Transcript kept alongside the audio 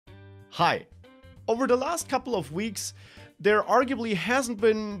Hi. Over the last couple of weeks, there arguably hasn't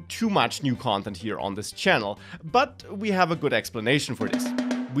been too much new content here on this channel, but we have a good explanation for this.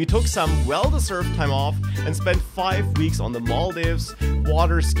 We took some well-deserved time off and spent 5 weeks on the Maldives,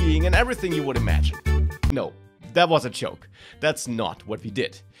 water skiing and everything you would imagine. No, that was a joke. That's not what we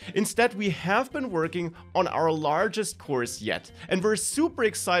did. Instead, we have been working on our largest course yet, and we're super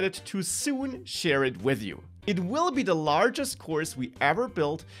excited to soon share it with you. It will be the largest course we ever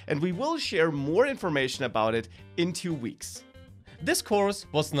built, and we will share more information about it in 2 weeks. This course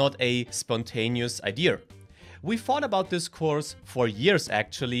was not a spontaneous idea. We thought about this course for years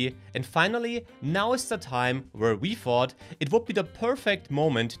actually, and finally now is the time where we thought it would be the perfect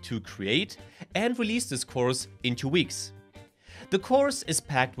moment to create and release this course in 2 weeks. The course is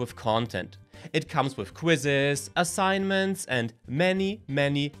packed with content. It comes with quizzes, assignments and many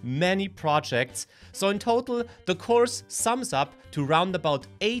projects, so in total the course sums up to round about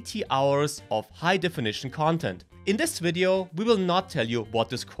 80 hours of high definition content. In this video we will not tell you what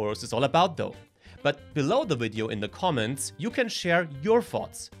this course is all about though, but below the video in the comments you can share your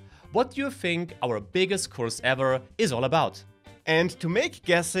thoughts. What do you think our biggest course ever is all about? And to make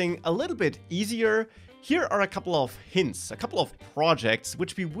guessing a little bit easier, here are a couple of hints, a couple of projects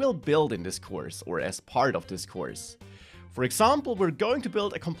which we will build in this course or as part of this course. For example, we're going to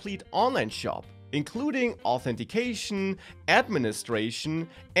build a complete online shop, including authentication, administration,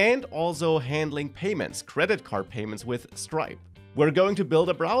 and also handling payments, credit card payments with Stripe. We're going to build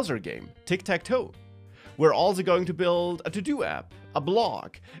a browser game, Tic-Tac-Toe. We're also going to build a to-do app, a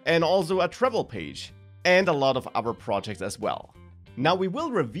blog, and also a travel page, and a lot of other projects as well. Now we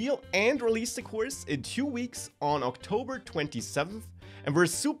will reveal and release the course in 2 weeks on October 27th, and we're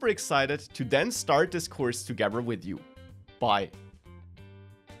super excited to then start this course together with you. Bye.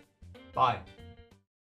 Bye.